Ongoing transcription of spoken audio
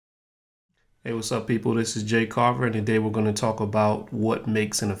Hey, what's up, people? This is Jay Carver, and today we're going to talk about what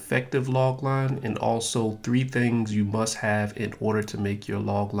makes an effective logline and also 3 things you must have in order to make your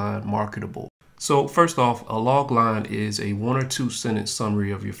logline marketable. So first off, a logline is a 1 or 2 sentence summary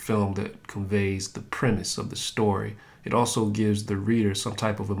of your film that conveys the premise of the story. It also gives the reader some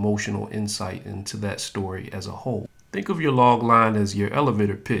type of emotional insight into that story as a whole. Think of your logline as your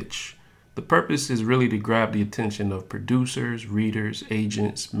elevator pitch. The purpose is really to grab the attention of producers, readers,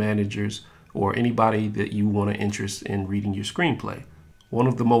 agents, managers, or anybody that you want to interest in reading your screenplay. One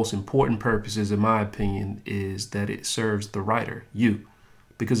of the most important purposes, in my opinion, is that it serves the writer, you.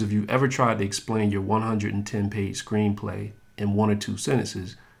 Because if you ever tried to explain your 110-page screenplay in 1 or 2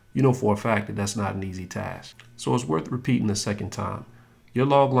 sentences, you know for a fact that that's not an easy task. So it's worth repeating a second time. Your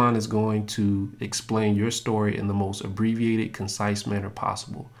logline is going to explain your story in the most abbreviated, concise manner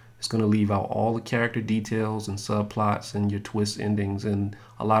possible. It's going to leave out all the character details and subplots and your twist endings and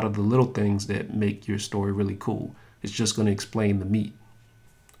a lot of the little things that make your story really cool. It's just going to explain the meat.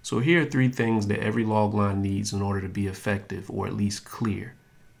 So here are 3 things that every logline needs in order to be effective, or at least clear.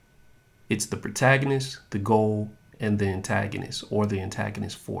 It's the protagonist, the goal, and the antagonist, or the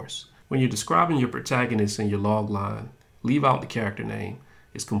antagonist force. When you're describing your protagonist in your logline, leave out the character name.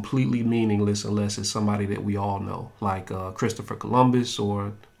 It's completely meaningless unless it's somebody that we all know, like Christopher Columbus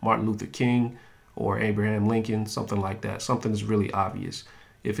or Martin Luther King or Abraham Lincoln, something like that. Something that's really obvious.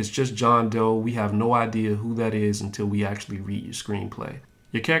 If it's just John Doe, we have no idea who that is until we actually read your screenplay.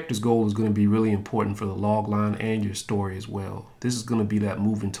 Your character's goal is going to be really important for the logline and your story as well. This is going to be that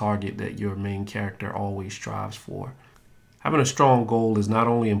moving target that your main character always strives for. Having a strong goal is not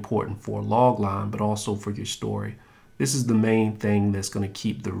only important for a logline, but also for your story. This is the main thing that's going to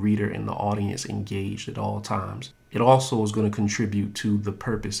keep the reader and the audience engaged at all times. It also is going to contribute to the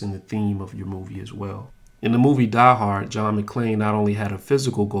purpose and the theme of your movie as well. In the movie Die Hard, John McClane not only had a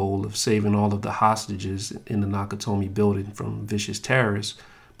physical goal of saving all of the hostages in the Nakatomi building from vicious terrorists,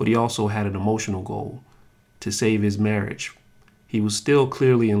 but he also had an emotional goal, to save his marriage. He was still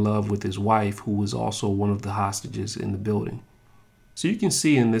clearly in love with his wife, who was also one of the hostages in the building. So you can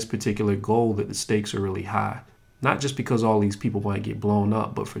see in this particular goal that the stakes are really high. Not just because all these people might get blown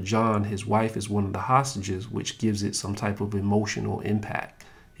up, but for John, his wife is one of the hostages, which gives it some type of emotional impact.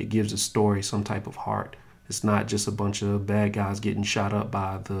 It gives the story some type of heart. It's not just a bunch of bad guys getting shot up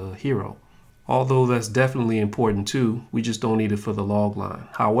by the hero. Although that's definitely important too, we just don't need it for the logline.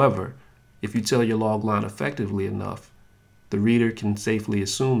 However, if you tell your logline effectively enough, the reader can safely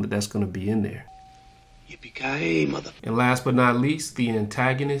assume that that's going to be in there. Yippee-ki-yay, mother. And last but not least, the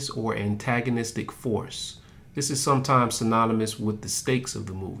antagonist or antagonistic force. This is sometimes synonymous with the stakes of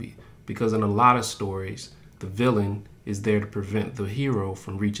the movie, because in a lot of stories, the villain is there to prevent the hero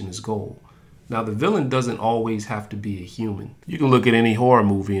from reaching his goal. Now, the villain doesn't always have to be a human. You can look at any horror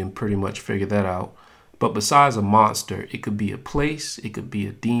movie and pretty much figure that out. But besides a monster, it could be a place, it could be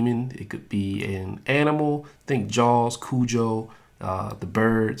a demon, it could be an animal. Think Jaws, Cujo, the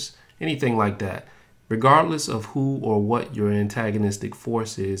birds, anything like that. Regardless of who or what your antagonistic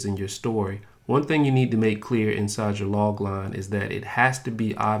force is in your story, one thing you need to make clear inside your logline is that it has to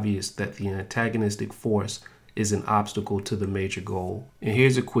be obvious that the antagonistic force is an obstacle to the major goal. And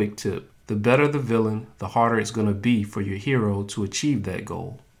here's a quick tip. The better the villain, the harder it's going to be for your hero to achieve that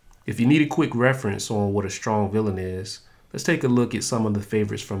goal. If you need a quick reference on what a strong villain is, let's take a look at some of the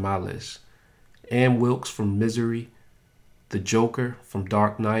favorites from my list. Ann Wilkes from Misery, the Joker from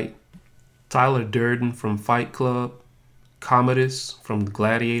Dark Knight, Tyler Durden from Fight Club, Commodus from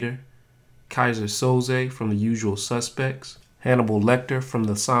Gladiator, Kaiser Soze from The Usual Suspects, Hannibal Lecter from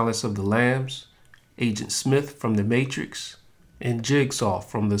The Silence of the Lambs, Agent Smith from The Matrix, and Jigsaw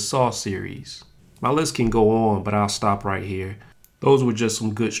from the Saw series. My list can go on, but I'll stop right here. Those were just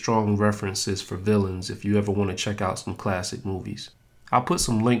some good, strong references for villains if you ever want to check out some classic movies. I'll put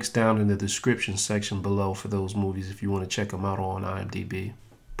some links down in the description section below for those movies if you want to check them out on IMDb.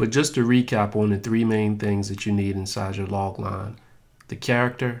 But just to recap on the 3 main things that you need inside your logline: the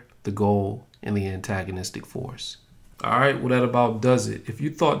character, the goal, and the antagonistic force. Alright, well that about does it. If you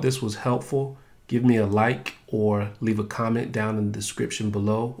thought this was helpful, give me a like or leave a comment down in the description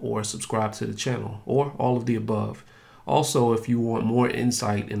below, or subscribe to the channel, or all of the above. Also, if you want more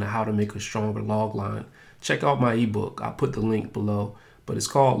insight into how to make a stronger logline, check out my ebook. I'll put the link below, but it's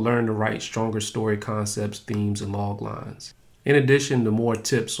called Learn to Write Stronger Story Concepts, Themes, and Loglines. In addition to more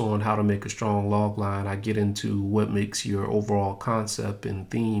tips on how to make a strong logline, I get into what makes your overall concept and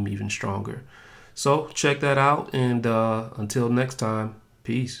theme even stronger. So check that out, and until next time,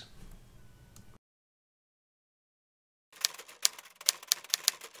 peace.